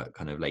motorsport at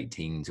kind of late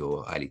teens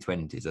or early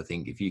 20s. I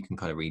think if you can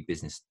kind of read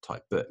business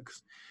type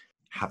books,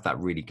 have that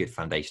really good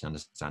foundation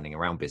understanding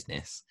around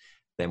business,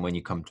 then when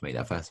you come to make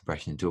that first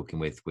impression talking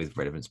with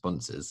relevant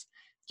sponsors,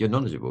 you're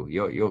knowledgeable.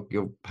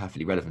 You're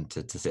perfectly relevant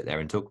to sit there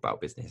and talk about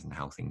business and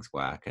how things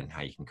work and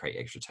how you can create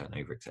extra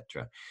turnover,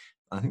 etc.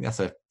 I think that's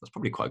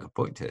probably quite a good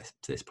point to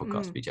this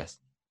podcast, Jess.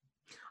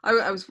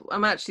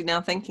 I'm actually now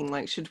thinking,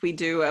 like, should we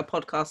do a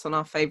podcast on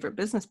our favorite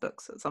business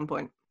books at some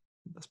point?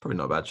 That's probably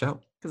not a bad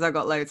shout. Because I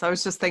got loads. I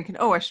was just thinking,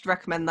 I should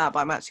recommend that, but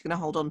I'm actually going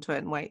to hold on to it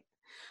and wait.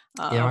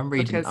 Yeah, I'm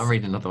reading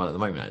another one at the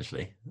moment,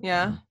 actually.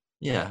 Yeah.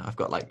 Yeah, I've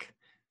got like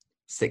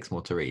 6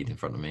 more to read in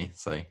front of me,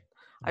 so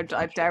I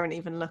daren't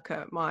even look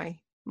at my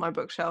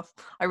bookshelf.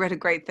 I read a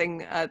great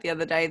thing the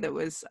other day that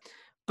was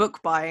book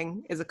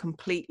buying is a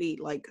completely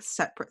like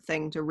separate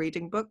thing to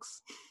reading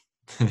books.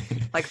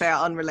 Like they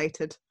are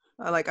unrelated.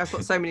 I've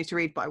got so many to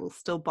read, but I will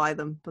still buy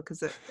them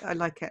because I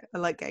like it. I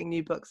like getting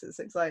new books. It's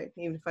exciting,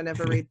 even if I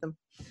never read them.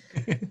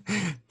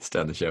 Stay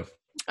on the shelf.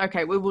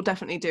 Okay, we will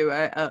definitely do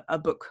a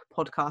book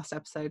podcast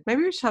episode.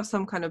 Maybe we should have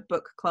some kind of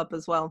book club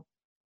as well.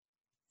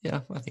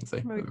 Yeah, I think so.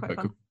 That'd be quite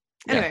fun. Cool.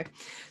 Anyway,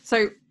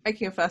 so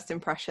making a first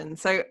impression.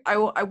 So I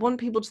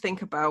want people to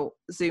think about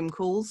Zoom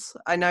calls.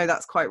 I know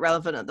that's quite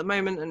relevant at the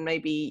moment, and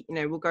maybe, you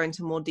know, we'll go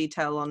into more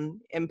detail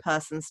on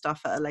in-person stuff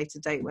at a later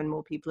date when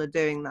more people are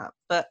doing that.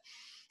 But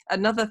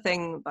another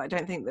thing that I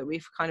don't think that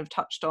we've kind of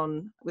touched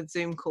on with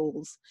Zoom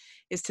calls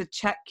is to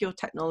check your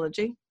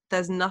technology.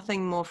 There's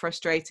nothing more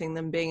frustrating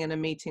than being in a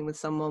meeting with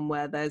someone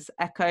where there's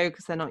echo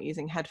because they're not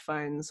using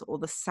headphones, or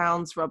the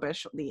sound's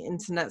rubbish, or the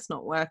internet's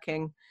not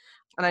working.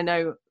 And I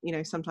know, you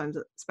know, sometimes,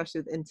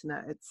 especially with the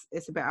internet,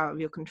 it's a bit out of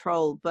your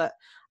control, but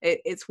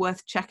it's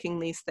worth checking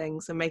these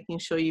things and making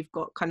sure you've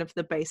got kind of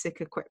the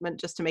basic equipment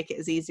just to make it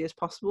as easy as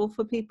possible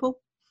for people.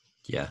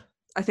 Yeah.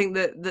 I think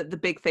that the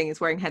big thing is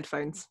wearing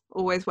headphones.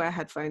 Always wear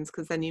headphones,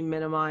 because then you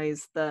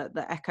minimize the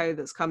echo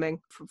that's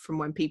coming from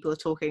when people are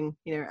talking,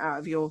 you know, out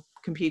of your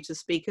computer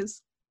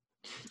speakers.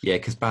 Yeah,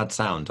 because bad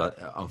sound,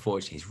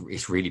 unfortunately,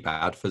 it's really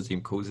bad for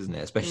Zoom calls, isn't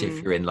it? Especially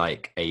if you're in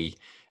like a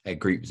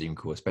group Zoom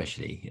call,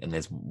 especially, and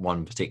there's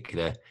one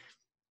particular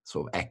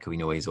sort of echoey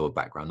noise or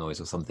background noise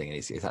or something, and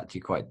it's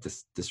actually quite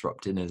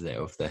disrupting, isn't it,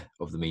 of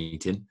the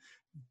meeting.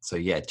 So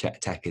yeah,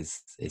 tech is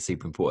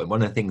super important.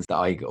 One of the things that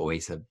I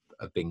always have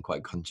been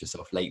quite conscious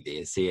of lately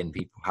is seeing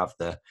people have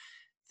the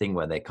thing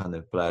where they're kind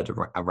of blurred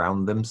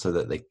around them so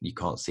that you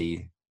can't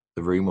see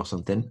the room or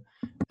something.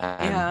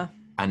 And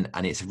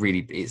it's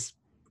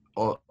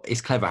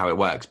clever how it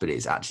works, but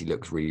it actually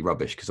looks really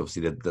rubbish because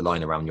obviously the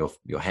line around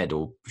your head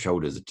or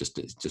shoulders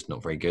it's just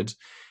not very good.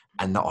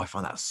 And I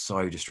find that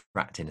so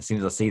distracting. As soon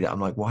as I see that, I'm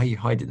like, why are you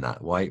hiding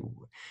that? Why?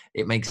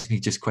 It makes me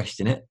just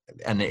question it,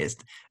 and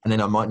then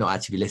I might not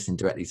actually be listening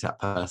directly to that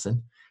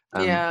person.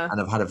 And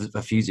I've had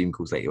a few Zoom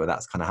calls lately where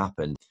that's kind of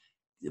happened.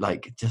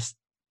 Like just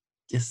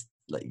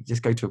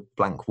go to a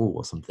blank wall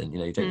or something. You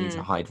know, you don't need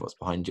to hide what's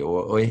behind you.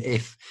 Or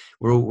if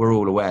we're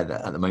all aware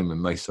that at the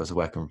moment most of us are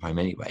working from home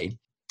anyway.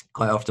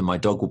 Quite often my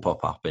dog will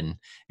pop up in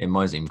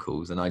my Zoom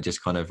calls, and I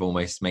just kind of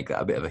almost make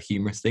that a bit of a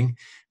humorous thing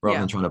rather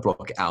than trying to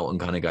block it out and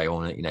kind of go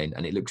on, you know,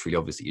 and it looks really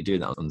obvious that you're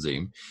doing that on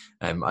Zoom.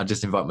 I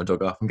just invite my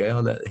dog up and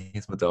go,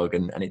 here's my dog.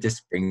 And it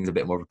just brings a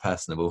bit more of a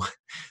personable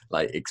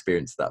like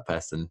experience to that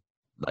person,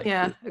 like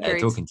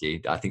talking to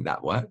you. I think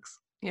that works.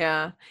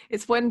 Yeah,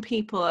 it's when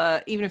people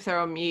are, even if they're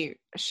on mute,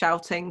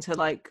 shouting to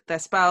like their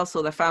spouse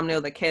or their family or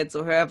their kids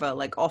or whoever,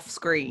 like off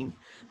screen.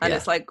 And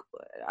it's like,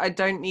 I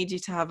don't need you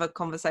to have a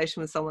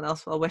conversation with someone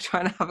else while we're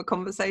trying to have a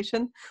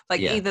conversation.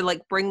 Like either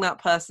like bring that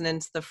person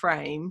into the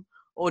frame,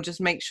 or just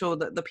make sure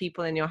that the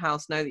people in your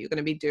house know that you're going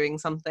to be doing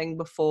something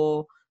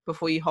before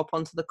you hop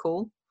onto the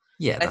call.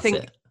 Yeah, that's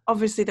it.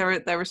 Obviously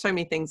there are so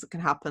many things that can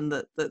happen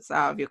that's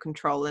out of your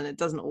control, and it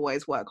doesn't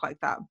always work like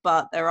that,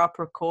 but there are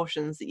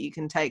precautions that you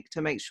can take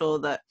to make sure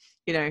that,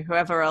 you know,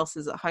 whoever else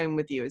is at home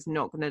with you is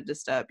not going to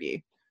disturb you.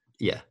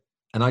 Yeah.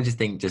 And I just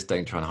think just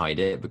don't try and hide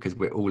it, because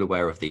we're all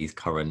aware of these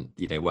current,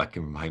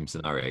 working from home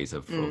scenarios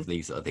of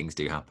these sort of things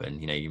do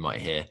happen. You might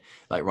hear,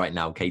 like right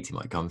now, Katie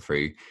might come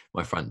through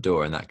my front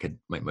door and that could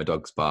make my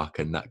dogs bark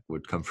and that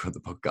would come from the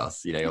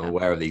podcast. I'm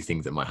aware of these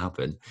things that might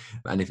happen.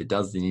 And if it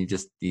does, then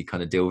you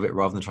kind of deal with it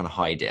rather than trying to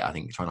hide it. I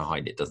think trying to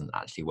hide it doesn't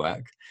actually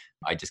work.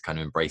 I just kind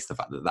of embrace the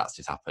fact that that's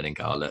just happening.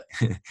 Oh, look,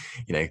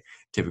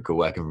 typical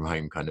working from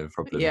home kind of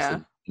problems.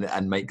 Yeah.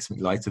 And make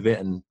something light of it.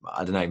 And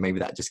I don't know,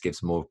 maybe that just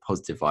gives more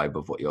positive vibe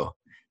of what you're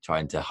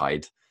trying to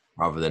hide,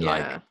 rather than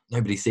like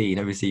nobody see,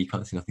 you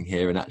can't see nothing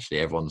here, and actually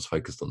everyone's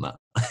focused on that.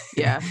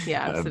 Yeah,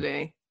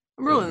 absolutely.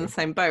 We're all in the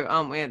same boat,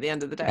 aren't we, at the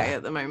end of the day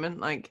at the moment?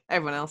 Like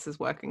everyone else is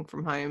working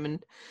from home,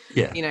 and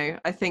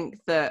I think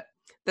that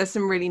there's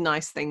some really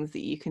nice things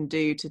that you can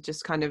do to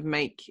just kind of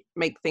make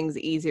things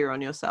easier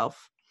on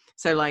yourself.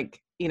 So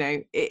like,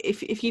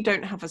 if you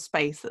don't have a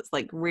space that's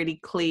like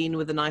really clean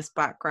with a nice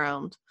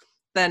background,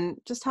 then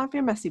just have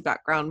your messy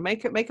background.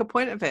 Make a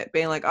point of it,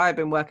 being like, I've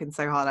been working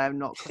so hard, I have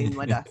not cleaned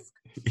my desk.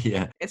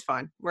 It's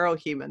fine. We're all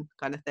human,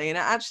 kind of thing. And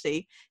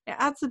it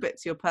adds a bit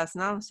to your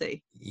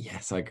personality.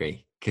 Yes, I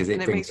agree, because it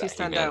brings makes you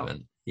stand out.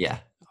 Yeah,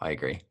 I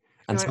agree.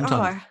 And You're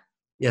sometimes,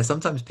 like,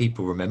 sometimes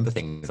people remember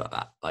things like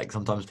that. Like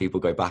sometimes people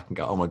go back and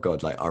go, "Oh my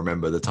god!" Like I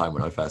remember the time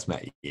when I first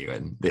met you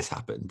and this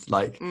happened.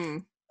 Like,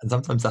 and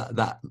sometimes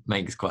that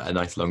makes quite a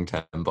nice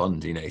long-term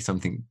bond.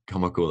 Something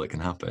comical that can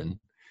happen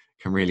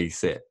can really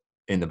sit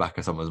in the back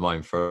of someone's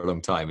mind for a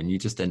long time, and you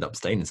just end up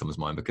staying in someone's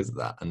mind because of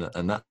that.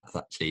 And that's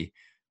actually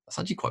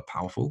quite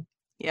powerful.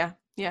 Yeah,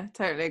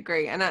 totally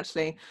agree. And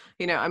actually,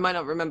 I might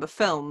not remember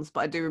films, but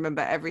I do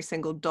remember every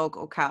single dog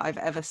or cat I've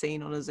ever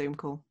seen on a Zoom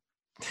call.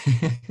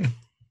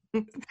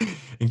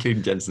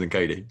 Including Jensen and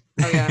Cody.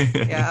 Oh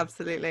yeah,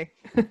 absolutely.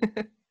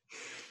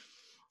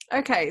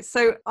 Okay,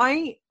 so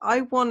I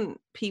want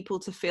people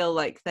to feel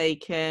like they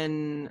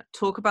can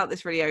talk about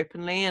this really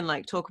openly and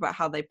like talk about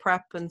how they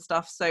prep and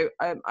stuff. So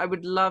I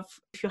would love,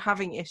 if you're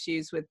having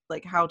issues with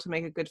like how to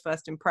make a good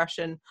first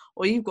impression,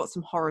 or you've got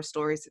some horror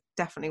stories,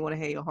 definitely want to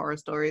hear your horror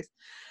stories,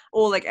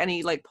 or like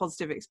any like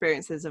positive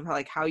experiences of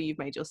like how you've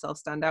made yourself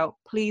stand out,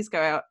 please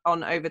go out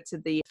on over to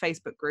the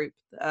Facebook group.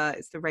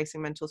 It's the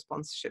Racing Mentor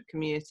Sponsorship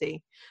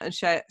Community, and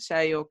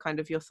share your kind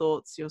of your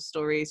thoughts, your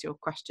stories, your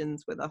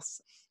questions with us.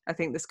 I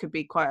think this could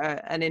be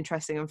quite an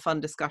interesting and fun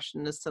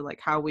discussion as to like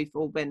how we've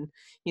all been,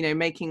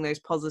 making those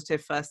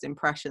positive first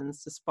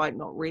impressions despite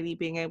not really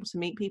being able to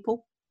meet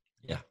people.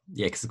 Yeah,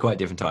 because it's quite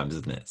different times,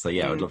 isn't it? So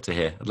I'd love to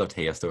hear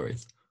your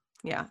stories.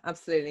 Yeah,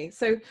 absolutely.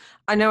 So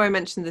I know I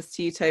mentioned this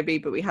to you, Toby,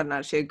 but we hadn't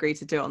actually agreed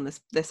to do it on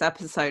this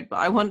episode. But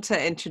I want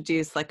to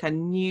introduce like a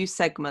new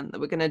segment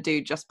that we're going to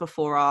do just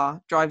before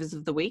our Drivers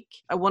of the Week.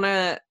 I want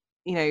to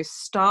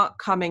start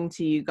coming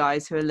to you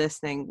guys who are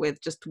listening with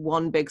just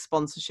one big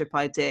sponsorship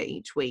idea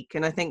each week.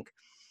 And I think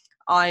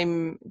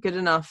I'm good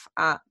enough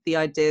at the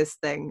ideas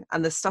thing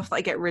and the stuff that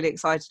I get really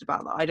excited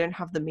about that I don't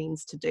have the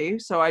means to do.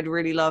 So I'd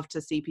really love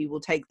to see people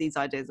take these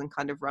ideas and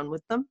kind of run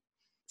with them.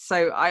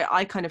 So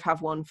I kind of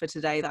have one for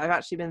today that I've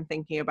actually been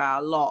thinking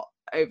about a lot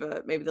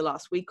over maybe the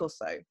last week or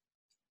so.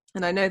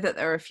 And I know that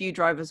there are a few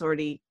drivers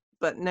already,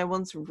 but no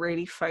one's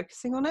really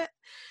focusing on it.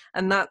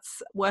 And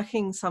that's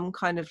working some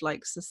kind of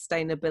like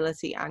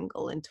sustainability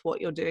angle into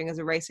what you're doing as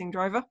a racing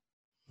driver.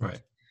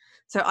 Right.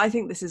 So I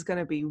think this is going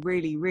to be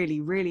really,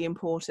 really, really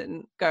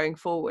important going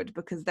forward,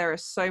 because there are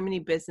so many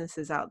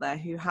businesses out there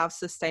who have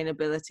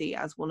sustainability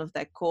as one of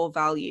their core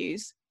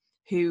values,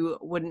 who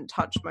wouldn't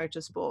touch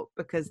motorsport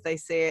because they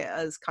see it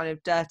as kind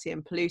of dirty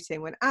and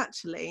polluting, when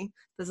actually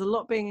there's a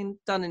lot being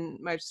done in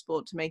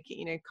motorsport to make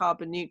it,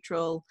 carbon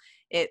neutral.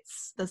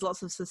 There's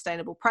lots of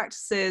sustainable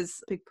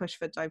practices, big push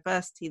for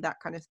diversity, that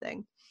kind of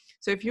thing.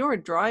 So if you're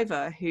a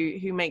driver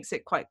who makes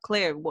it quite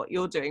clear what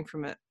you're doing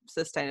from a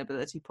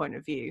sustainability point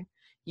of view,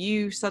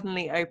 you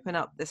suddenly open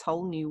up this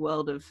whole new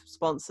world of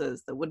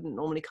sponsors that wouldn't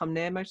normally come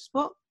near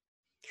motorsport.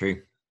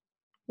 True.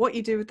 What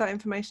you do with that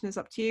information is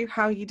up to you.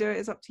 How you do it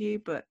is up to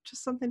you, but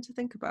just something to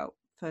think about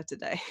for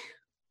today.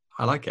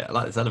 I like it. I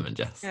like this element,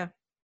 Jess.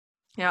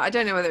 Yeah, I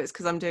don't know whether it's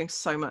because I'm doing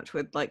so much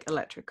with like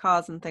electric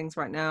cars and things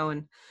right now,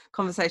 and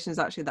conversations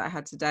actually that I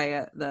had today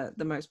at the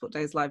Motorsport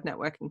Days live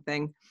networking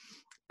thing.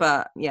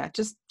 But yeah,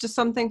 just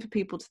something for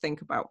people to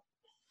think about.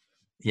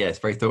 Yeah, it's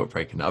very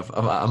thought-provoking.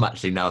 I'm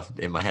actually now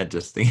in my head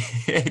just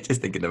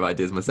thinking of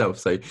ideas myself.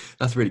 So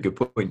that's a really good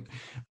point.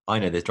 I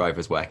know there's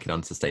drivers working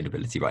on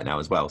sustainability right now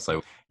as well.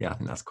 So yeah, I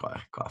think that's quite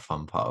a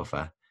fun part of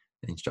an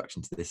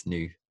introduction to this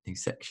new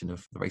section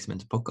of the Race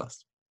Mentor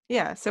podcast.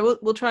 Yeah, so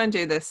we'll try and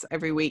do this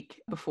every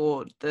week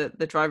before the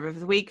driver of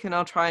the week, and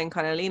I'll try and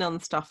kind of lean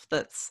on stuff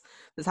that's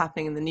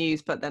happening in the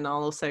news, but then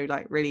I'll also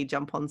like really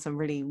jump on some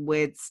really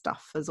weird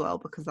stuff as well,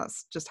 because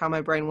that's just how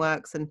my brain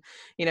works. And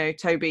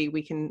Toby,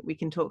 we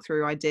can talk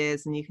through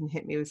ideas, and you can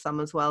hit me with some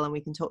as well, and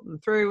we can talk them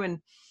through, and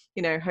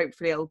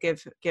hopefully it'll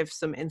give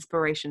some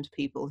inspiration to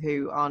people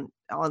who aren't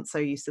so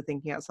used to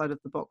thinking outside of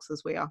the box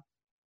as we are.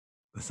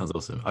 That sounds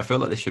awesome. I feel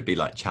like this should be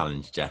like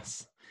challenge,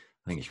 Jess.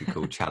 I think it should be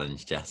called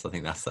Challenge Jess. I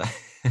think that's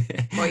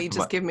Or you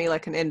just give me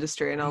like an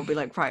industry and I'll be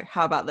like, right,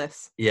 how about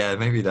this? Yeah,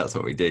 maybe that's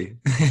what we do.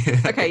 That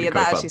could Okay, be yeah, quite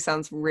that fun. actually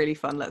sounds really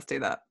fun. Let's do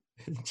that.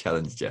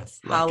 Challenge Jess.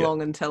 How Like it.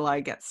 long until I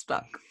get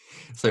stuck?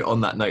 So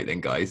on that note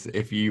then, guys,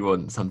 if you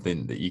want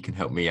something that you can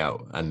help me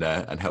out and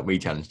help me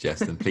challenge Jess,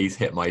 then please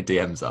hit my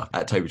DMs up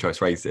at Toby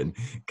Trice Racing.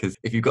 Because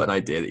if you've got an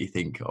idea that you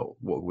think, oh,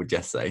 what would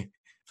Jess say?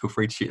 Feel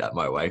free to shoot that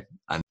my way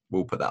and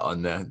we'll put that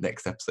on the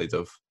next episode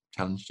of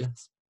Challenge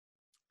Jess.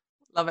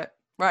 Love it.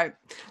 Right,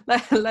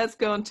 let's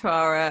go on to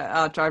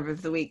our driver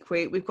of the week.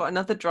 We've got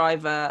another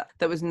driver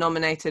that was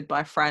nominated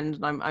by a friend,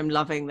 and I'm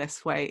loving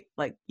this way.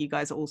 Like, you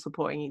guys are all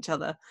supporting each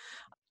other.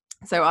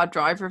 So our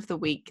driver of the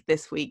week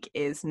this week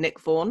is Nick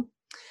Vaughan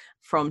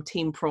from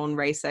Team Prawn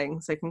Racing.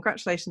 So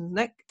congratulations,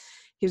 Nick.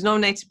 He was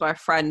nominated by a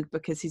friend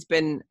because he's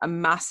been a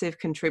massive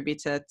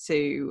contributor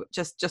to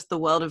just the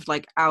world of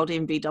like Audi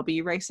and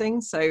VW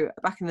racing. So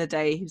back in the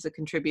day, he was a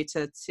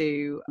contributor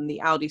to the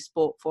Audi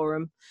Sport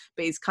Forum,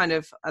 but he's kind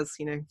of, as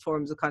you know,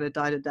 forums have kind of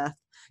died a death.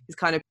 He's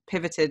kind of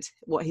pivoted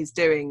what he's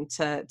doing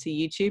to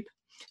YouTube.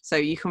 So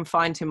you can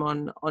find him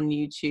on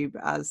YouTube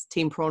as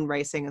Team Prawn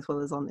Racing, as well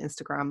as on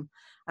Instagram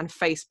and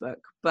Facebook.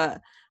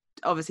 But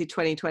obviously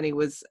 2020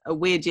 was a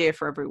weird year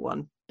for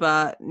everyone,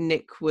 but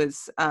Nick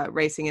was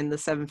racing in the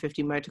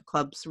 750 Motor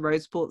Club's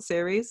Road Sport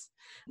Series,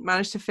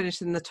 managed to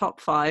finish in the top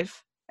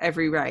 5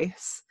 every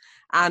race,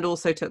 and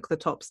also took the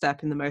top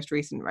step in the most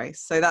recent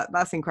race. So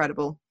that's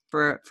incredible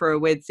for a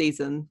weird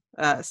season,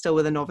 still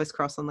with a novice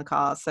cross on the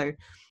car. So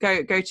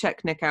go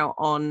check Nick out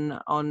on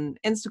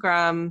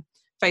Instagram,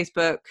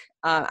 Facebook,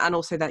 and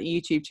also that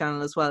YouTube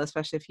channel as well,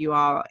 especially if you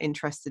are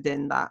interested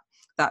in that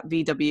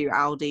VW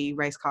Audi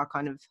race car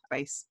kind of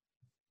base.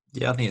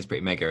 Yeah, I think it's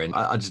pretty mega, and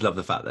I just love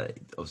the fact that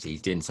obviously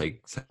he's doing so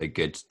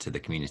good to the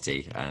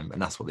community, and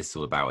that's what this is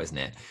all about, isn't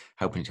it?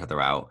 Helping each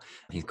other out.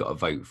 He's got a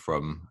vote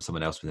from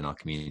someone else within our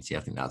community. I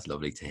think that's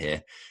lovely to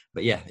hear.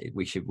 But yeah,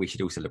 we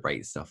should all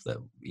celebrate stuff that,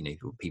 you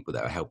know, people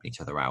that are helping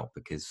each other out,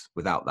 because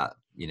without that,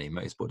 you know,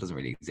 motorsport doesn't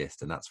really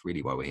exist, and that's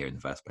really why we're here in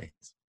the first place.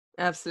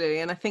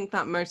 Absolutely, and I think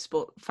that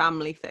motorsport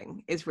family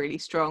thing is really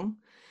strong.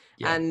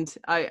 Yeah. And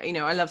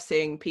I love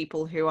seeing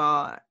people who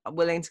are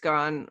willing to go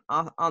and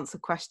answer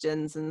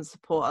questions and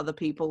support other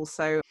people.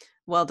 So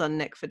well done,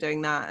 Nick, for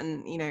doing that.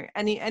 And, you know,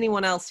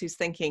 anyone else who's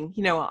thinking,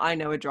 you know what, I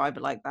know a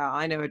driver like that.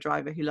 I know a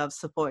driver who loves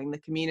supporting the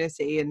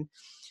community and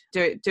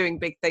doing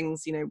big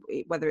things, you know,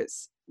 whether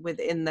it's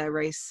within their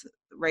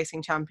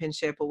racing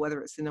championship or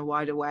whether it's in a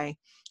wider way.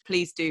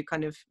 Please do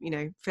kind of, you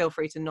know, feel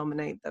free to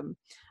nominate them.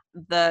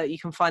 You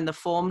can find the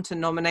form to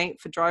nominate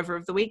for driver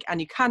of the week,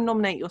 and you can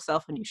nominate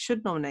yourself, and you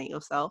should nominate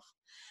yourself.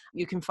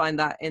 You can find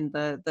that in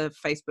the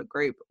Facebook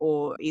group,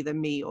 or either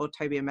me or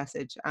Toby a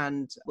message,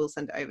 and we'll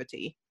send it over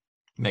to you.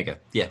 Mega.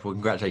 Yeah, well,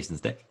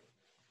 congratulations, Nick.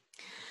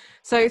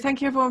 So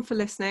thank you everyone for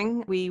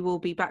listening. We will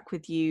be back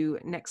with you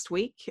next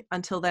week.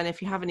 Until then,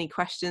 if you have any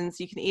questions,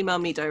 you can email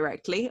me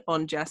directly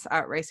on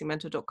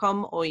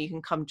jess@racingmentor.com, or you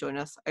can come join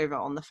us over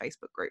on the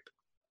Facebook group.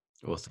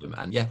 Awesome.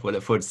 And yeah, we'll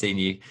look forward to seeing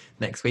you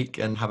next week,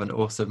 and have an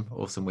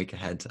awesome week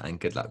ahead, and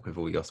good luck with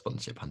all your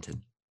sponsorship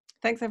hunting.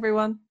 Thanks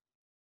everyone.